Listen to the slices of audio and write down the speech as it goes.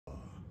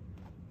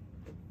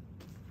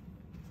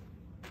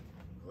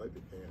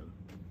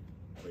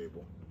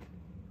label.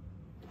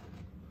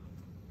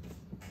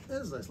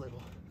 That is a nice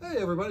label. Hey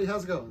everybody,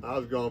 how's it going?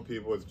 How's it going,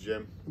 people? It's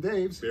Jim.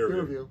 Dave's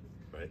beer review.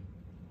 Right.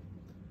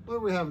 What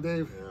do we have,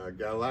 Dave?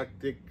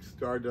 Galactic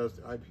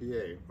Stardust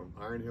IPA from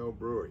Iron Hill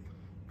Brewery.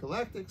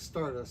 Galactic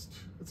Stardust.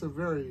 It's a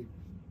hazy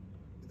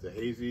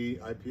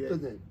IPA.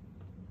 good name.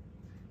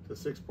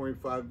 It's a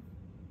 6.5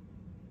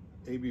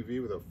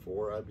 ABV with a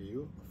 4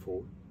 IBU.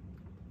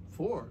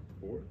 Four.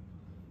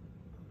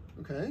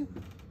 Okay.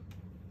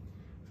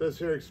 Says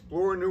here,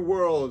 explore new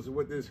worlds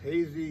with this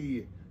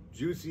hazy,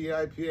 juicy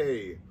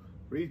IPA.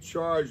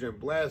 Recharge and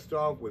blast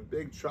off with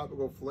big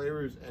tropical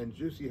flavors and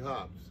juicy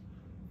hops.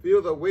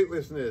 Feel the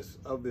weightlessness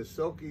of the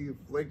silky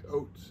flaked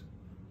oats.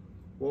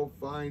 We'll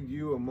find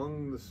you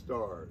among the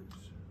stars.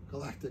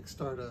 Galactic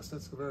Stardust.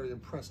 That's a very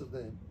impressive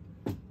name.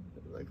 I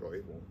like the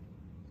label.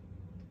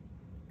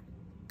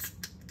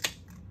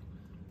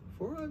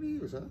 4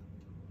 IBUs, huh?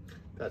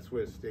 That's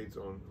what it states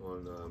on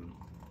the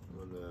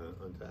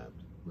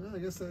Untapped. Well, I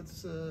guess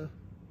that's the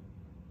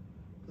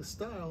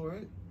style,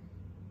 right?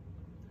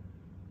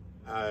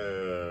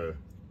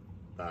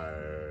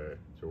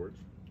 George.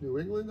 New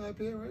England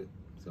IPA, right?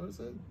 Is that what it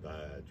said?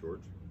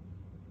 George.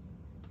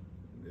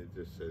 It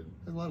just said.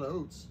 Has a lot of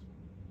oats.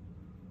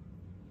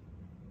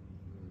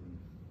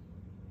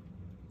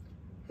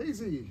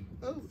 Hazy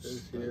oats. It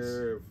says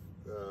here,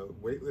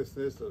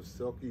 weightlessness of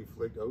silky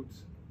flaked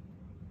oats.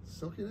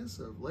 Silkiness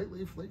of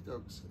lightly flaked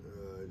oats.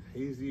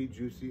 Hazy,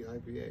 juicy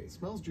IPA. It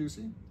smells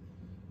juicy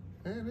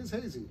and is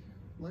hazy.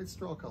 Light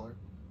straw color.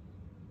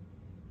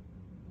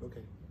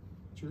 Okay.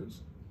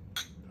 Cheers.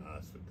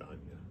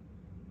 Svidanya.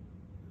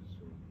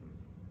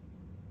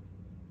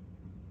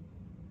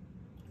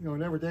 You know,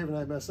 whenever Dave and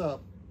I mess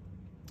up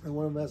and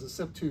one of them has a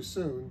sip too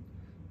soon,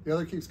 the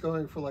other keeps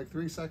going for like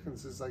 3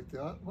 seconds. It's like,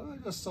 well, I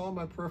just saw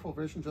my peripheral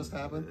vision just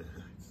happen.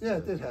 Yeah,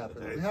 it did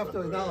happen. We have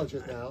to acknowledge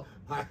it now.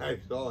 I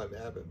saw it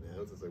happen, man. I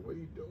was just like, what are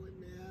you doing,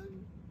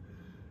 man?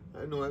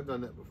 I know I've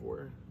done that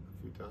before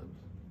a few times.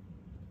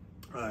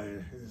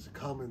 It's a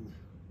common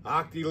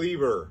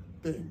Octalever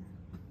thing.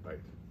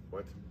 Right.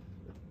 What?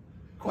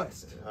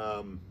 Quest.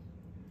 Yeah,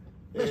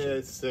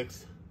 it's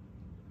 6.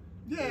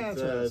 Yeah,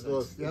 it's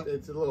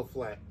a little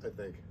flat, I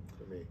think,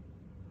 for me.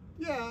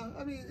 Yeah,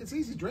 I mean, it's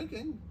easy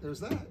drinking. There's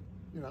that,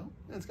 you know.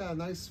 And it's got a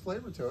nice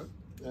flavor to it.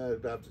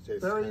 The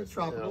aftertaste. Very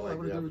tropical. I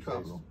would agree with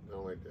tropical. I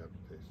don't like the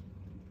aftertaste.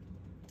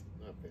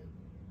 Not a fan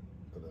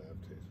of the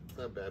aftertaste. It's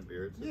not bad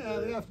beer.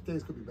 The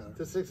aftertaste could be better.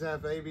 It's a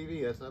 6.5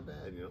 ABV. That's not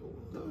bad, you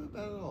know. Not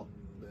bad at all.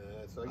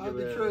 So I'd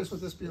be curious, would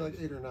this be like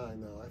 8 or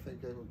 9, though? I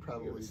think it would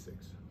probably. Give it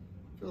 6.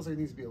 Feels like it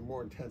needs to be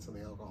more intense on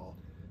the alcohol.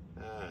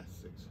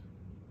 6. It's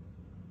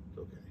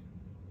okay.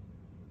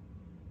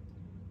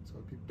 So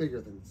it'd be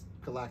bigger than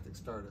Galactic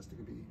Stardust. It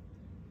could be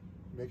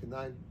make a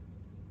 9.1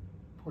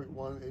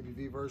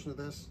 ABV version of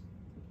this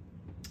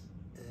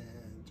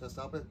and just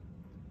up it.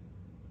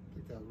 I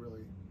think that would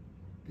really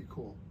be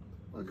cool.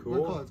 Cool.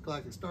 We call it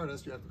Galactic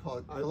Stardust. You have to call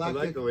it Galactic. I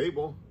like the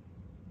label.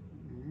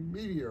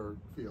 Meteor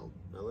Field.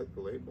 I like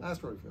the label.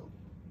 Asteroid Field.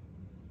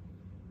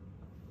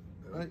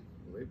 Right?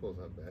 The label's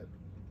not bad.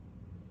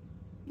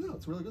 No,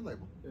 it's a really good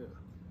label. Yeah.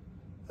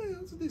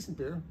 Yeah, it's a decent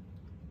beer.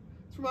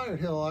 It's from Iron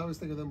Hill. I always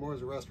think of them more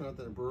as a restaurant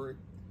than a brewery.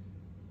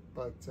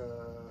 But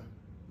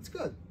it's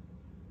good.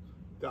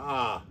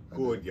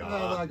 Good, yeah. A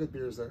lot of good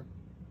beers there.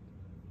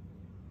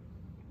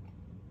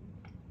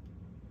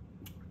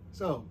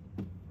 So,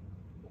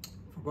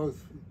 for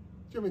both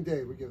Jim and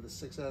Dave, we give this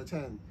 6 out of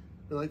 10.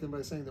 We like them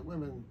by saying that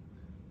women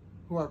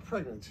who are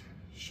pregnant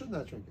should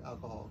not drink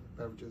alcohol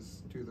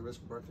beverages due to the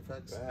risk of birth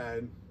defects.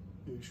 Bad.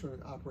 You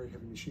shouldn't operate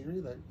heavy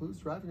machinery. That includes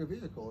driving a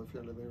vehicle if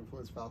you're under the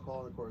influence of alcohol.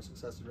 And of course,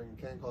 excessive drinking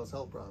can cause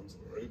health problems.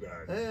 Very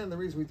bad. And the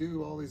reason we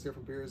do all these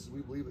different beers is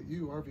we believe that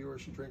you, our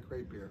viewers, should drink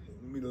great beer.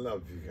 We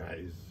love you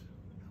guys.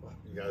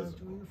 You guys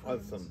are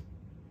awesome.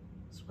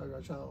 Subscribe to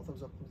our channel.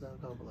 Thumbs up, thumbs down,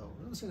 comment below.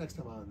 We'll see you next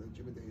time on the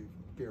Jim and Dave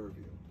beer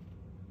review.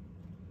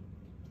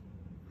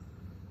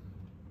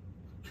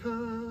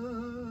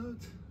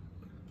 Cut.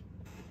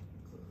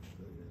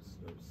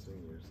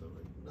 Singing or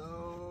something.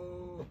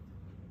 No.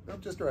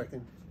 Nope, just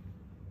directing.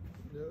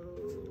 No.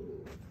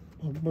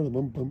 Bum,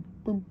 bum, bum,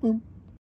 bum, bum.